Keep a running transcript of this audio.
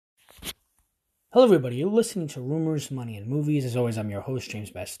Hello, everybody. You're listening to Rumors, Money, and Movies. As always, I'm your host, James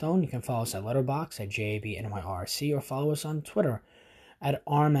Bastone. You can follow us at Letterboxd at JABNYRC or follow us on Twitter at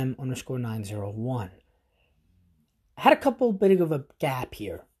RMM_901. I had a couple bit of a gap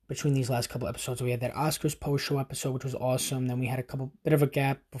here between these last couple episodes. We had that Oscars post-show episode, which was awesome. Then we had a couple bit of a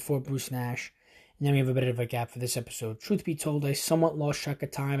gap before Bruce Nash. And then we have a bit of a gap for this episode. Truth be told, I somewhat lost track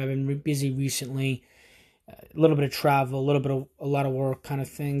of time. I've been busy recently. A little bit of travel, a lot of work kind of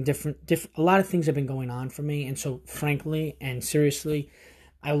thing, different, a lot of things have been going on for me. And so frankly and seriously,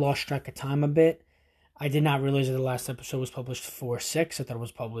 I lost track of time a bit. I did not realize that the last episode was published 4/6. I thought it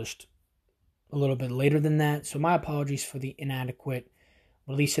was published a little bit later than that. So my apologies for the inadequate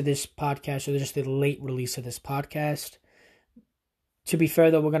release of this podcast, or just the late release of this podcast. To be fair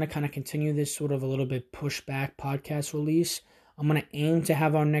though, we're going to kind of continue this sort of a little bit pushback podcast release. I'm going to aim to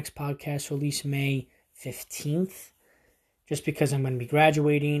have our next podcast release May 15th, just because I'm going to be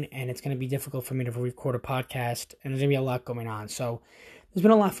graduating and it's going to be difficult for me to record a podcast, and there's going to be a lot going on. So there's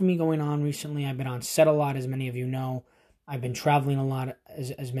been a lot for me going on recently. I've been on set a lot, as many of you know. I've been traveling a lot,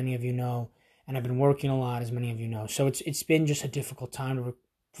 as many of you know, and I've been working a lot, as many of you know. So it's been just a difficult time to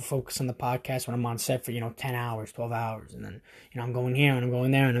focus on the podcast when I'm on set for 10 hours, 12 hours, and then I'm going here and I'm going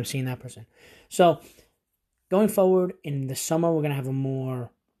there and I'm seeing that person. So going forward in the summer, we're going to have a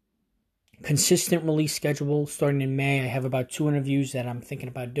more consistent release schedule. Starting in May, I have about 2 interviews that I'm thinking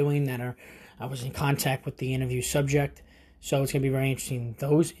about doing I was in contact with the interview subject, so it's going to be very interesting,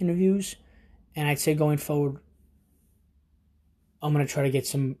 those interviews. And I'd say going forward, I'm going to try to get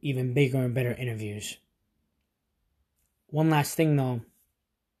some even bigger and better interviews. One last thing though,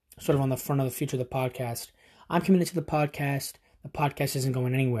 sort of on the front of the future of the podcast, I'm committed to the podcast. The podcast isn't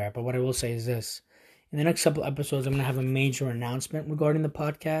going anywhere, but what I will say is this: in the next couple episodes, I'm going to have a major announcement regarding the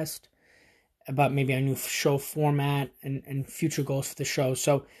podcast, about maybe a new show format and future goals for the show.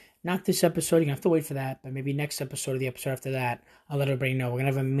 So not this episode, you're going to have to wait for that, but maybe next episode or the episode after that, I'll let everybody know. We're going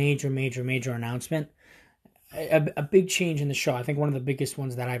to have a major announcement. A big change in the show. I think one of the biggest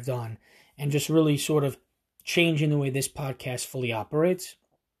ones that I've done, and just really sort of changing the way this podcast fully operates.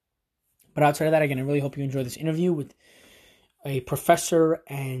 But outside of that, again, I really hope you enjoy this interview with a professor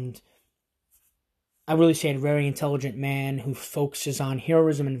and I really say a very intelligent man who focuses on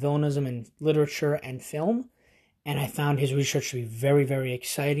heroism and villainism in literature and film. And I found his research to be very, very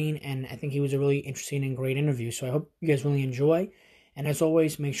exciting. And I think he was a really interesting and great interview. So I hope you guys really enjoy. And as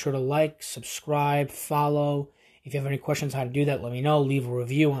always, make sure to like, subscribe, follow. If you have any questions how to do that, let me know. Leave a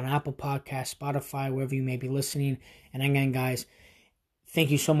review on Apple Podcasts, Spotify, wherever you may be listening. And again, guys,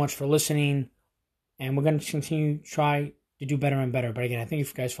 thank you so much for listening. And we're going to continue to try to do better and better. But again, I thank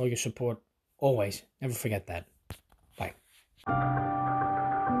you guys for all your support. Always. Never forget that. Bye.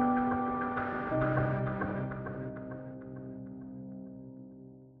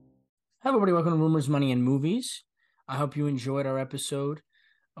 Hi, everybody. Welcome to Rumors, Money, and Movies. I hope you enjoyed our episode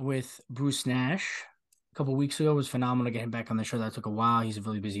with Bruce Nash. A couple weeks ago. It was phenomenal to get him back on the show. That took a while. He's a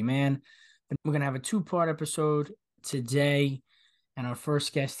really busy man. But we're going to have a 2-part episode today. And our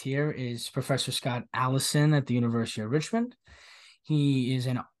first guest here is Professor Scott Allison at the University of Richmond. He is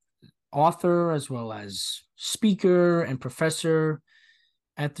an author as well as speaker and professor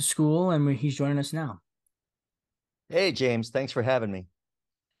at the school, and he's joining us now. Hey, James. Thanks for having me.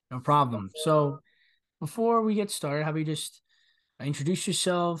 No problem. So before we get started, how about you just introduce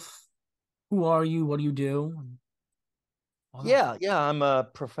yourself? Who are you? What do you do? Yeah. I'm a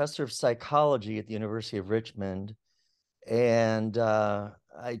professor of psychology at the University of Richmond, and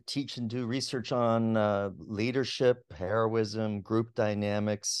I teach and do research on leadership, heroism, group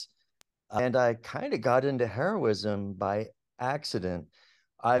dynamics. And I kind of got into heroism by accident.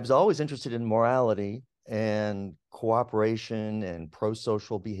 I was always interested in morality and cooperation and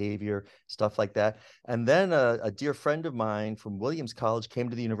pro-social behavior, stuff like that. And then a dear friend of mine from Williams College came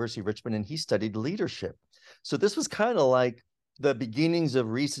to the University of Richmond and he studied leadership. So this was kind of like the beginnings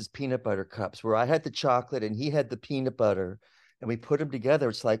of Reese's peanut butter cups, where I had the chocolate and he had the peanut butter, and we put them together.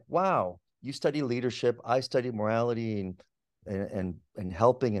 It's like, wow, you study leadership, I study morality and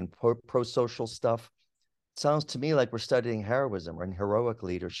helping and pro-social stuff. Sounds to me like we're studying heroism and heroic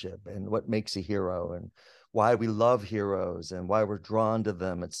leadership and what makes a hero and why we love heroes and why we're drawn to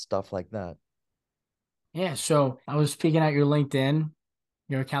them and stuff like that. Yeah, so I was peeking at your LinkedIn.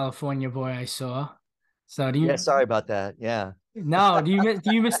 You're a California boy, I saw. So Yeah, sorry about that. Yeah. do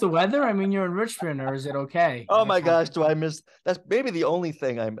you miss the weather? I mean, you're in Richmond, or is it okay? Oh my gosh, do I miss? That's maybe the only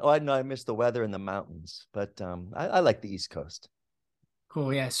thing I'm. Oh, I know I miss the weather in the mountains, but I like the East Coast.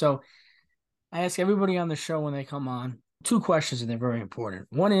 Cool, yeah. So I ask everybody on the show when they come on 2 questions, and they're very important.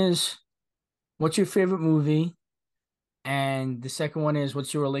 One is, what's your favorite movie? And the second one is,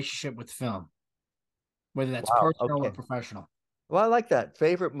 what's your relationship with film? whether that's Wow. personal or Okay. professional. Well, I like that.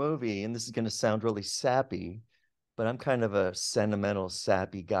 Favorite movie, and this is going to sound really sappy, but I'm kind of a sentimental,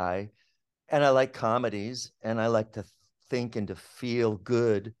 sappy guy. And I like comedies, and I like to think and to feel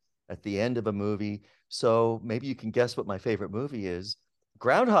good at the end of a movie. So maybe you can guess what my favorite movie is.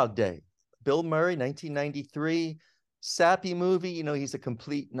 Groundhog Day. Bill Murray, 1993, sappy movie. You know, he's a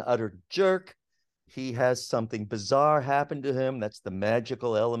complete and utter jerk. He has something bizarre happen to him. That's the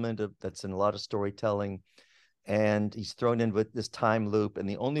magical element of that's in a lot of storytelling, and he's thrown in with this time loop, and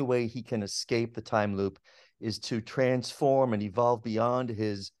the only way he can escape the time loop is to transform and evolve beyond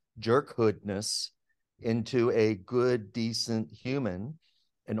his jerkhoodness into a good, decent human,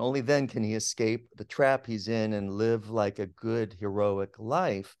 and only then can he escape the trap he's in and live like a good, heroic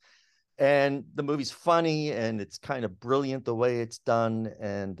life. And the movie's funny, and it's kind of brilliant the way it's done,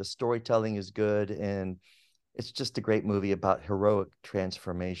 and the storytelling is good, and it's just a great movie about heroic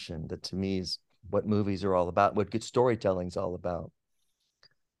transformation that to me is what movies are all about, what good storytelling is all about.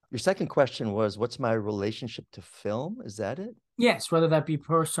 Your second question was, what's my relationship to film? Is that it? Yes, whether that be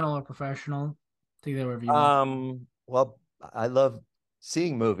personal or professional, take that wherever you want. Well, I love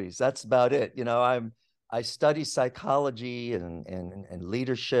seeing movies. That's about it. You know, I study psychology and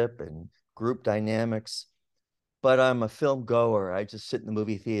leadership and group dynamics, but I'm a film goer. I just sit in the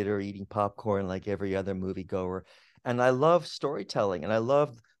movie theater eating popcorn like every other movie goer. And I love storytelling, and I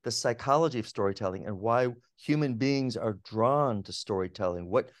love the psychology of storytelling and why human beings are drawn to storytelling,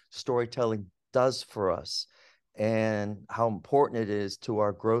 what storytelling does for us, and how important it is to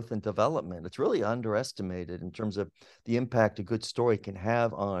our growth and development. It's really underestimated in terms of the impact a good story can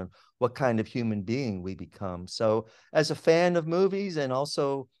have on what kind of human being we become. So, as a fan of movies and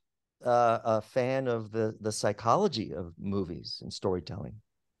also a fan of the psychology of movies and storytelling.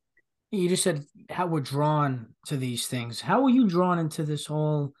 You just said how we're drawn to these things. How were you drawn into this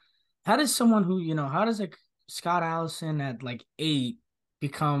whole? How does someone who, how does like Scott Allison at like 8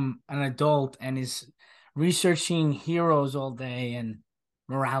 become an adult and is researching heroes all day and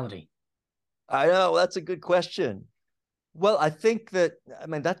morality? I know that's a good question. Well, I think that I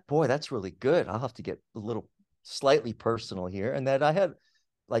mean that boy, that's really good. I'll have to get a little slightly personal here, and that I had,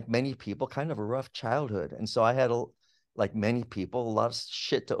 like many people, kind of a rough childhood, and so I had like many people, a lot of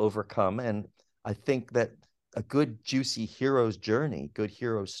shit to overcome, and I think that a good juicy hero's journey, good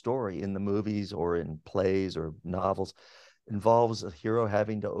hero story in the movies or in plays or novels involves a hero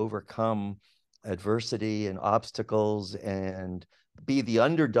having to overcome adversity and obstacles and be the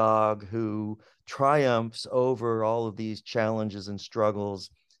underdog who triumphs over all of these challenges and struggles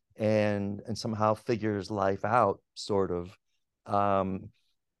and somehow figures life out, sort of, um,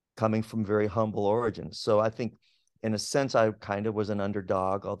 coming from very humble origins. So I think in a sense I kind of was an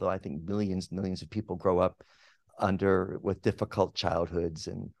underdog, although I think millions of people grow up under with difficult childhoods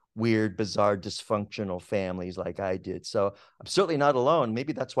and weird, bizarre, dysfunctional families like I did. So I'm certainly not alone.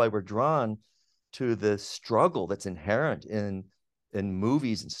 Maybe that's why we're drawn to the struggle that's inherent in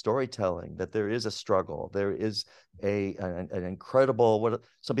movies and storytelling, that there is a struggle, there is an incredible, what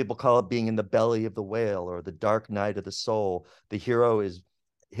some people call it, being in the belly of the whale or the dark night of the soul. The hero is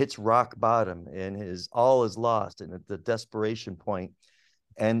hits rock bottom and his all is lost, and at the desperation point,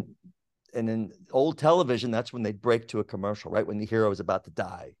 and in old television, that's when they'd break to a commercial, right when the hero is about to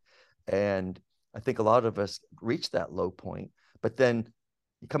die. And I think a lot of us reach that low point, but then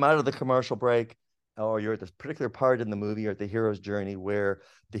you come out of the commercial break, or you're at this particular part in the movie or the hero's journey where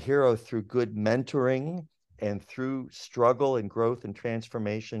the hero, through good mentoring and through struggle and growth and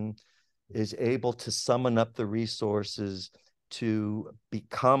transformation, is able to summon up the resources to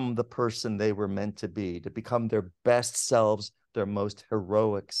become the person they were meant to be, to become their best selves, their most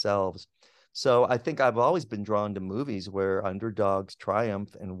heroic selves. So I think I've always been drawn to movies where underdogs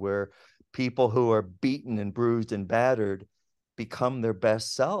triumph and where people who are beaten and bruised and battered become their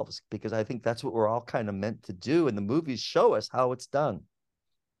best selves, because I think that's what we're all kind of meant to do. And the movies show us how it's done.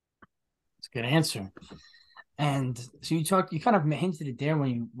 It's a good answer. And so you kind of hinted it there when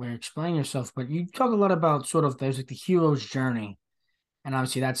you were explaining yourself, but you talk a lot about sort of there's like the hero's journey. And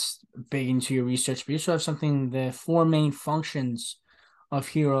obviously that's big into your research, but you also have something, the four main functions of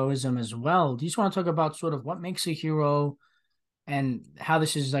heroism as well. Do you just want to talk about sort of what makes a hero and how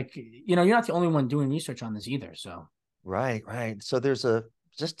this is like, you're not the only one doing research on this either. So Right, right. So there's a,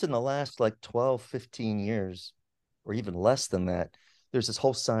 just in the last like 12, 15 years, or even less than that, there's this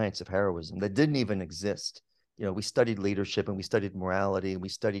whole science of heroism that didn't even exist. You know, we studied leadership and we studied morality and we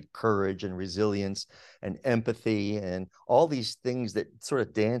studied courage and resilience and empathy and all these things that sort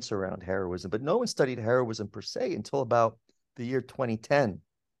of dance around heroism, but no one studied heroism per se until about the year 2010.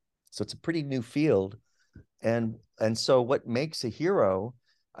 So it's a pretty new field. And so what makes a hero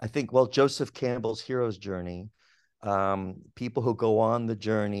I think, well, Joseph Campbell's hero's journey, people who go on the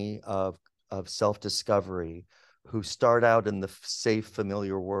journey of self-discovery, who start out in the safe,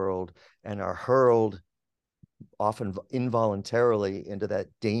 familiar world and are hurled often involuntarily into that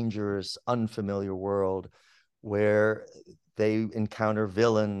dangerous, unfamiliar world where they encounter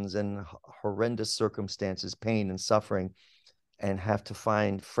villains and horrendous circumstances, pain and suffering, and have to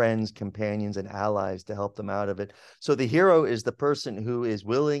find friends, companions, and allies to help them out of it. So the hero is the person who is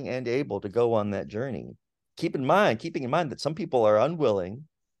willing and able to go on that journey. Keeping in mind that some people are unwilling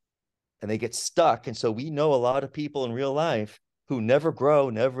and they get stuck. And so we know a lot of people in real life who never grow,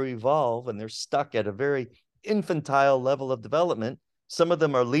 never evolve, and they're stuck at a very infantile level of development. Some of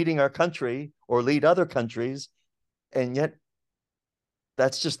them are leading our country or lead other countries, and yet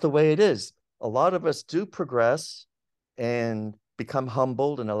that's just the way it is. A lot of us do progress and become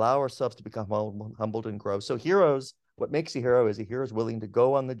humbled and allow ourselves to become humbled and grow. So heroes, what makes a hero is willing to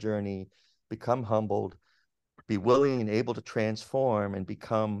go on the journey, become humbled, be willing and able to transform and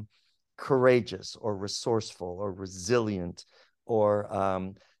become courageous or resourceful or resilient,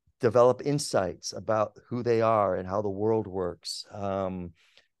 or develop insights about who they are and how the world works. And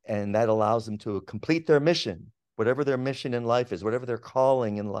that allows them to complete their mission, whatever their mission in life is, whatever their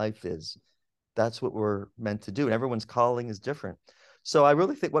calling in life is. That's what we're meant to do. And everyone's calling is different. So I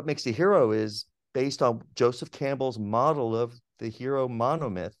really think what makes a hero is based on Joseph Campbell's model of the hero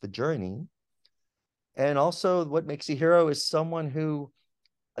monomyth, the journey. And also what makes a hero is someone who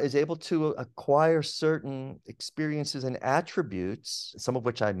is able to acquire certain experiences and attributes, some of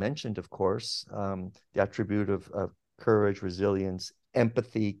which I mentioned, of course, the attribute of courage, resilience,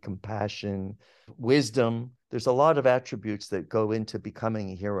 empathy, compassion, wisdom. There's a lot of attributes that go into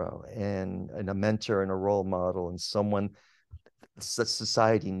becoming a hero and a mentor and a role model and someone that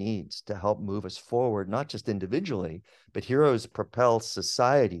society needs to help move us forward, not just individually, but heroes propel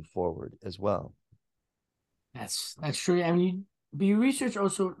society forward as well. That's true. I mean, your research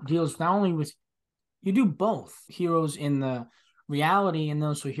also deals not only with, you do both heroes in the reality and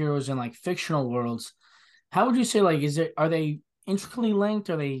also heroes in like fictional worlds. How would you say, like, are they intricately linked?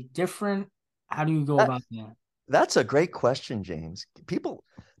 Are they different? How do you go That, about that? that's a great question, James. People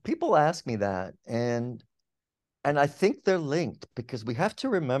ask me that, and I think they're linked because we have to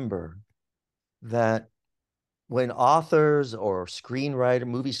remember that when authors or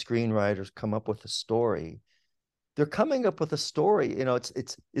movie screenwriters come up with a story, they're coming up with a story.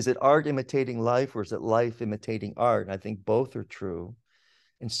 It's is it art imitating life or is it life imitating art? And I think both are true.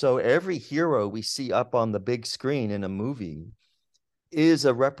 And so every hero we see up on the big screen in a movie is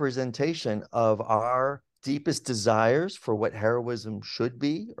a representation of our deepest desires for what heroism should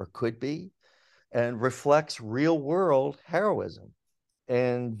be or could be, and reflects real world heroism.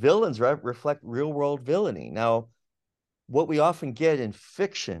 And villains reflect real world villainy. Now, what we often get in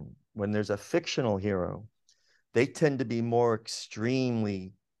fiction, when there's a fictional hero, they tend to be more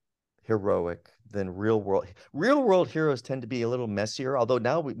extremely heroic than real world. Real world heroes tend to be a little messier, although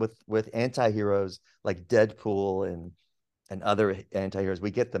now with anti-heroes like Deadpool and other anti-heroes,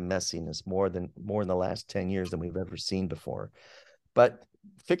 we get the messiness more in the last 10 years than we've ever seen before. But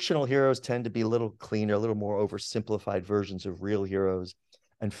fictional heroes tend to be a little cleaner, a little more oversimplified versions of real heroes.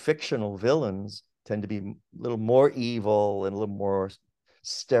 And fictional villains tend to be a little more evil and a little more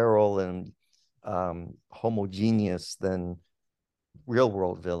sterile and homogeneous than real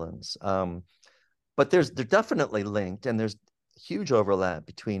world villains. But they're definitely linked, and there's huge overlap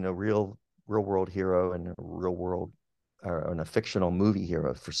between a real world hero and a real world or a fictional movie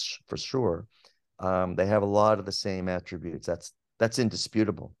hero for sure. They have a lot of the same attributes. That's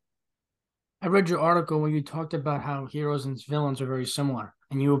indisputable. I read your article where you talked about how heroes and villains are very similar,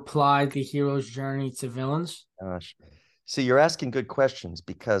 and you applied the hero's journey to villains. Gosh. See, you're asking good questions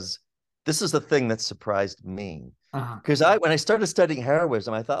because this is the thing that surprised me. Uh-huh. Because when I started studying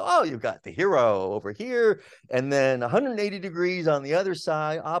heroism, I thought, oh, you've got the hero over here, and then 180 degrees on the other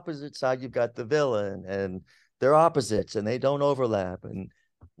side, opposite side, you've got the villain, and they're opposites and they don't overlap. And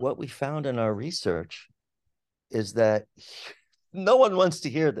what we found in our research is that no one wants to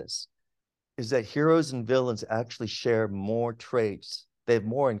hear this, is that heroes and villains actually share more traits. They have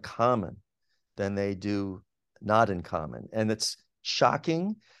more in common than they do not in common. And it's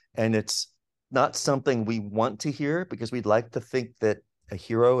shocking, and it's not something we want to hear because we'd like to think that a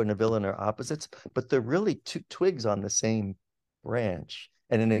hero and a villain are opposites, but they're really two twigs on the same branch.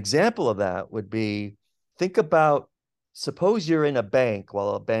 And an example of that would be, think about, suppose you're in a bank while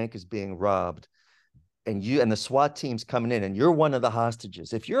a bank is being robbed, and the SWAT team's coming in and you're one of the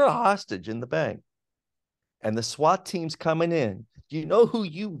hostages. If you're a hostage in the bank and the SWAT team's coming in, do you know who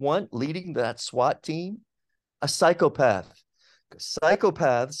you want leading that SWAT team? A psychopath,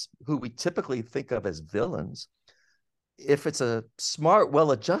 Psychopaths, who we typically think of as villains, if it's a smart,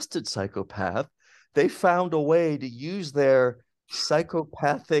 well-adjusted psychopath, they found a way to use their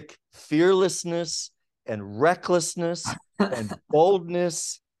psychopathic fearlessness and recklessness and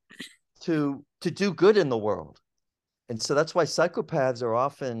boldness to do good in the world. And so that's why psychopaths are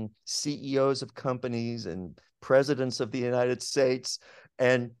often CEOs of companies and presidents of the United States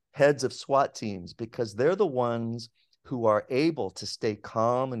and heads of SWAT teams, because they're the ones who are able to stay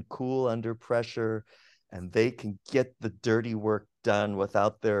calm and cool under pressure, and they can get the dirty work done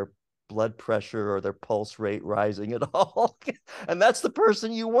without their blood pressure or their pulse rate rising at all. And that's the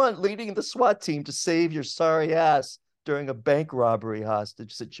person you want leading the SWAT team to save your sorry ass during a bank robbery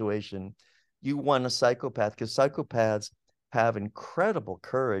hostage situation. You want a psychopath, because psychopaths have incredible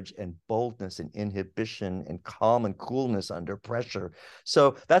courage and boldness and inhibition and calm and coolness under pressure.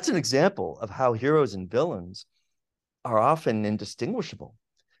 So that's an example of how heroes and villains are often indistinguishable.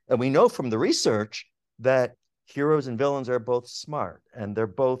 And we know from the research that heroes and villains are both smart, and they're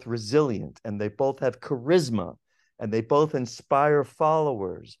both resilient, and they both have charisma, and they both inspire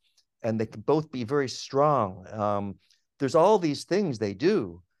followers, and they can both be very strong. There's all these things they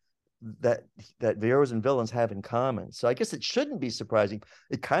do that heroes and villains have in common. So I guess it shouldn't be surprising.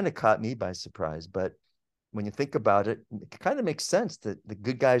 It kind of caught me by surprise, but when you think about it, it kind of makes sense that the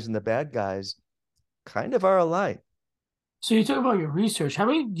good guys and the bad guys kind of are alike. So you talk about your research. How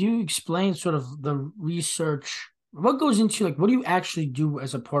many do you explain sort of the research? What goes into like what do you actually do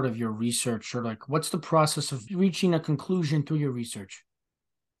as a part of your research, or like what's the process of reaching a conclusion through your research?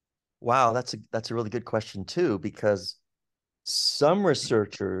 Wow, that's a really good question too, because some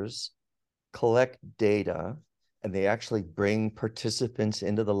researchers collect data and they actually bring participants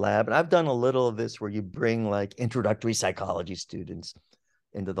into the lab. And I've done a little of this where you bring like introductory psychology students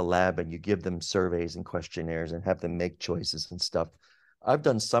into the lab and you give them surveys and questionnaires and have them make choices and stuff. I've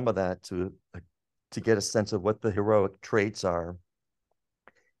done some of that to get a sense of what the heroic traits are.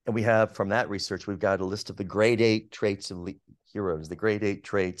 And we have, from that research, we've got a list of the grade 8 traits of heroes, the grade 8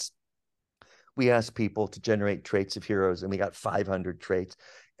 traits. We asked people to generate traits of heroes, and we got 500 traits.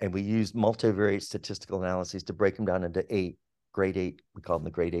 And we used multivariate statistical analyses to break them down into grade 8, we call them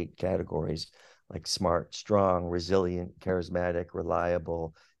the grade 8 categories, like smart, strong, resilient, charismatic,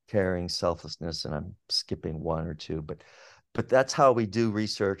 reliable, caring, selflessness. And I'm skipping one or two, but that's how we do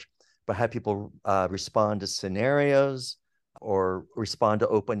research. But have people respond to scenarios or respond to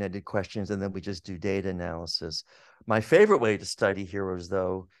open-ended questions, and then we just do data analysis. My favorite way to study heroes,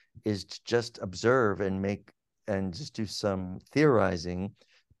 though, is to just observe and just do some theorizing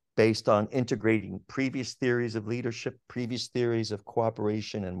based on integrating previous theories of leadership, previous theories of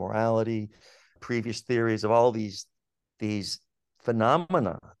cooperation and morality, previous theories of all these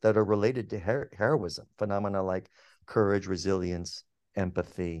phenomena that are related to heroism, phenomena like courage, resilience,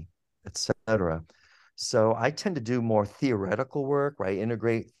 empathy, etc. So I tend to do more theoretical work, where I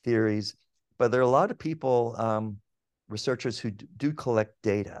integrate theories, but there are a lot of people, researchers who do collect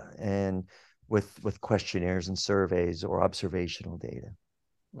data and with questionnaires and surveys or observational data.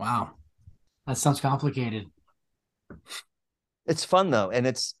 Wow, that sounds complicated. It's fun though, and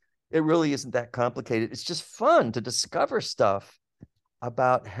it really isn't that complicated. It's just fun to discover stuff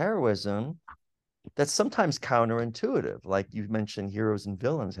about heroism that's sometimes counterintuitive. Like you mentioned, heroes and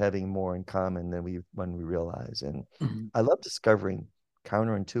villains having more in common than we realize. And Mhm. I love discovering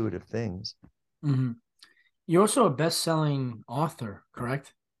counterintuitive things. Mhm. You're also a best-selling author,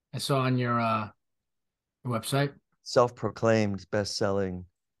 correct? I saw on your website. Self-proclaimed best-selling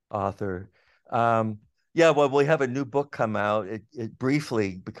author. Um, yeah, well, we have a new book come out. It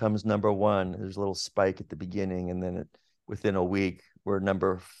briefly becomes number one. There's a little spike at the beginning, and then within a week we're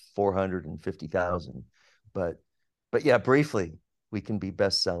number 450,000. But but yeah, briefly we can be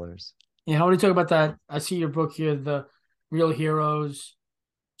bestsellers. Yeah, how do you talk about that? I see your book here, The Real Heroes.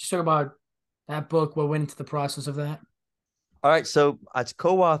 Just talk about that book, what went into the process of that. All right, so it's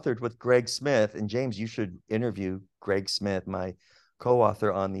co-authored with Greg Smith, and James, you should interview Greg Smith, my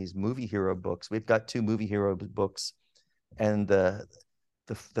co-author on these movie hero books. We've got two movie hero books, and the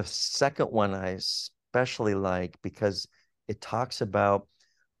second one I especially like because it talks about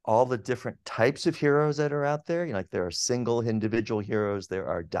all the different types of heroes that are out there. You know, like there are single individual heroes, there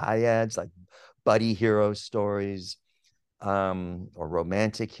are dyads, like buddy hero stories, or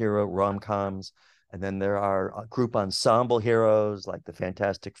romantic hero rom-coms. And then there are group ensemble heroes like the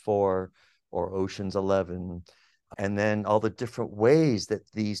Fantastic Four or Ocean's 11. And then all the different ways that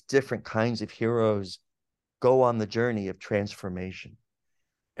these different kinds of heroes go on the journey of transformation.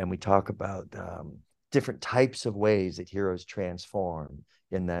 And we talk about different types of ways that heroes transform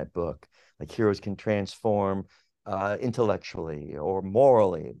in that book. Like heroes can transform intellectually or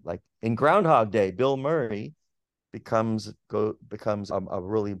morally. Like in Groundhog Day, Bill Murray becomes a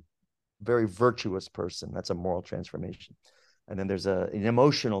really very virtuous person. That's a moral transformation. And then there's an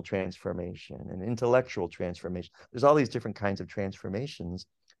emotional transformation, an intellectual transformation. There's all these different kinds of transformations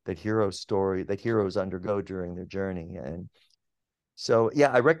that heroes undergo during their journey. And so,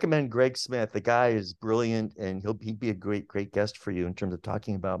 yeah, I recommend Greg Smith. The guy is brilliant, and he'd be a great guest for you in terms of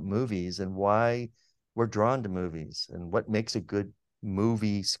talking about movies and why we're drawn to movies and what makes a good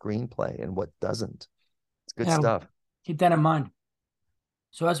movie screenplay and what doesn't. It's good Yeah, stuff. keep that in mind.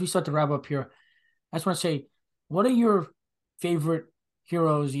 So as we start to wrap up here, I just want to say, what are your favorite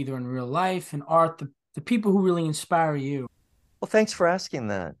heroes, either in real life and art, the people who really inspire you? Well, thanks for asking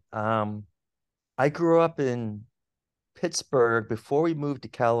that. I grew up in Pittsburgh before we moved to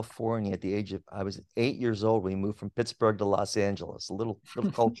California at the age of I was 8 years old. We moved from Pittsburgh to Los Angeles. A little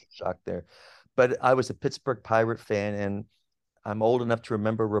culture shock there. But I was a Pittsburgh Pirate fan, and I'm old enough to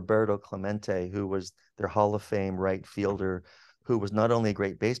remember Roberto Clemente, who was their Hall of Fame right fielder, who was not only a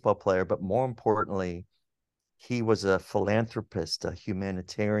great baseball player, but more importantly, he was a philanthropist, a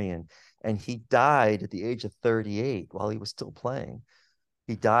humanitarian, and he died at the age of 38 while he was still playing.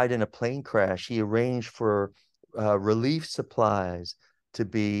 He died in a plane crash. He arranged for relief supplies to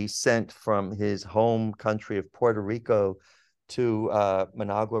be sent from his home country of Puerto Rico to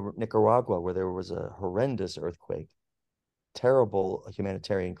Managua, Nicaragua, where there was a horrendous earthquake, terrible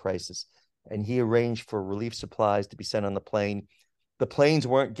humanitarian crisis. And he arranged for relief supplies to be sent on the plane. The planes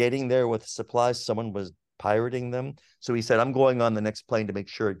weren't getting there with supplies. Someone was pirating them. So he said, I'm going on the next plane to make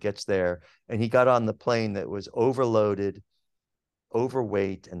sure it gets there. And he got on the plane that was overloaded,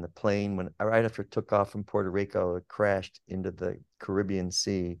 overweight, and the plane, when right after it took off from Puerto Rico, it crashed into the Caribbean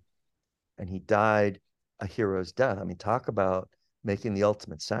Sea, and he died a hero's death. I mean, talk about making the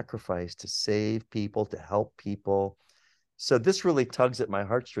ultimate sacrifice to save people, to help people. So this really tugs at my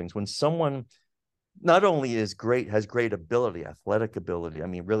heartstrings when someone not only has great ability, athletic ability. I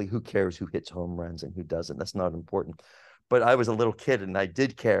mean, really, who cares who hits home runs and who doesn't? That's not important. But I was a little kid and I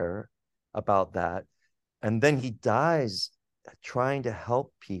did care about that. And then he dies trying to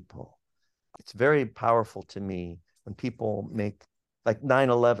help people. It's very powerful to me when people make, like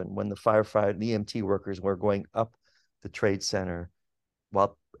 9/11, when the firefighter, the EMT workers were going up the Trade Center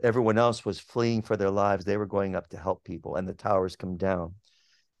while everyone else was fleeing for their lives. They were going up to help people, and the towers come down.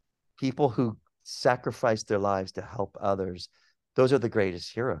 People who sacrifice their lives to help others, those are the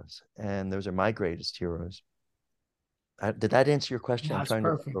greatest heroes. And those are my greatest heroes. Did that answer your question? Yeah, I'm that's trying to.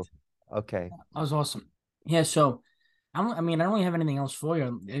 perfect. Okay. That was awesome. Yeah, so I mean, I don't really have anything else for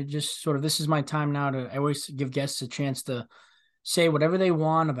you. It just sort of this is my time now to. I always give guests a chance to say whatever they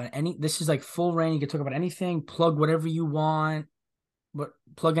want about any. This is like full reign. You can talk about anything. Plug whatever you want. But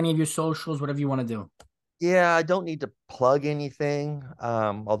plug any of your socials, whatever you want to do. Yeah, I don't need to plug anything.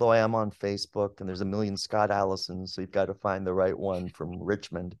 Although I am on Facebook and there's a million Scott Allisons, so you've got to find the right one from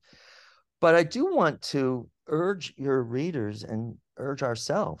Richmond. But I do want to urge your readers and urge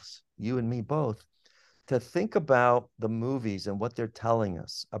ourselves, you and me both, to think about the movies and what they're telling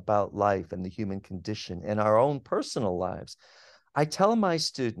us about life and the human condition and our own personal lives. I tell my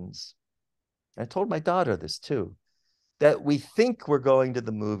students, I told my daughter this too, that we think we're going to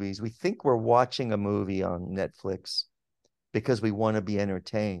the movies, we think we're watching a movie on Netflix because we want to be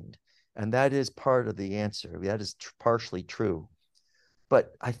entertained. And that is part of the answer. That is partially true.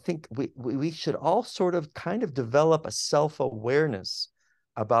 But I think we should all sort of kind of develop a self-awareness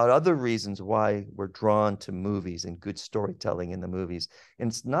about other reasons why we're drawn to movies and good storytelling in the movies. And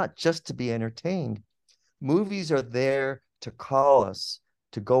it's not just to be entertained. Movies are there to call us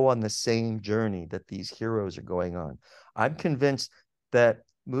to go on the same journey that these heroes are going on. I'm convinced that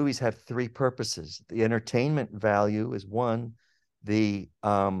movies have three purposes. The entertainment value is one. There's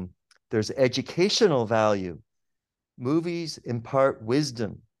educational value. Movies impart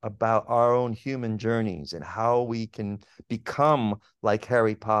wisdom about our own human journeys and how we can become like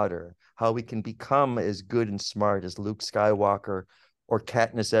Harry Potter, how we can become as good and smart as Luke Skywalker or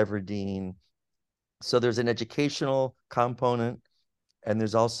Katniss Everdeen. So there's an educational component, and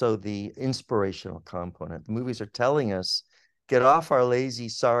there's also the inspirational component. The movies are telling us, get off our lazy,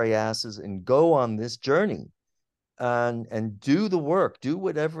 sorry asses and go on this journey and do the work, do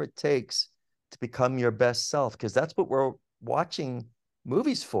whatever it takes to become your best self, because that's what we're watching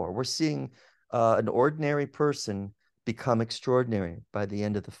movies for. We're seeing an ordinary person become extraordinary by the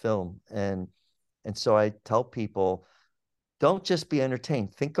end of the film. And so I tell people, don't just be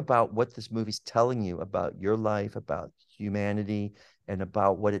entertained. Think about what this movie's telling you about your life, about humanity, and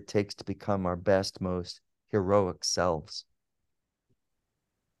about what it takes to become our best, most heroic selves.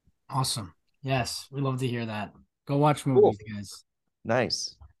 Awesome. Yes, we love to hear that. Go watch Cool. movies, guys.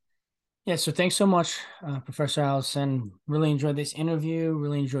 Nice. Yeah, so thanks so much, Professor Allison. Really enjoyed this interview.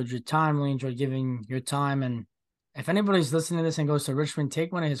 Really enjoyed your time. Really enjoyed giving your time. And if anybody's listening to this and goes to Richmond,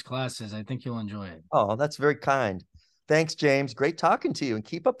 take one of his classes. I think you'll enjoy it. Oh, that's very kind. Thanks, James. Great talking to you, and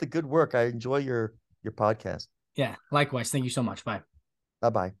keep up the good work. I enjoy your podcast. Yeah, likewise. Thank you so much. Bye.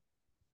 Bye-bye.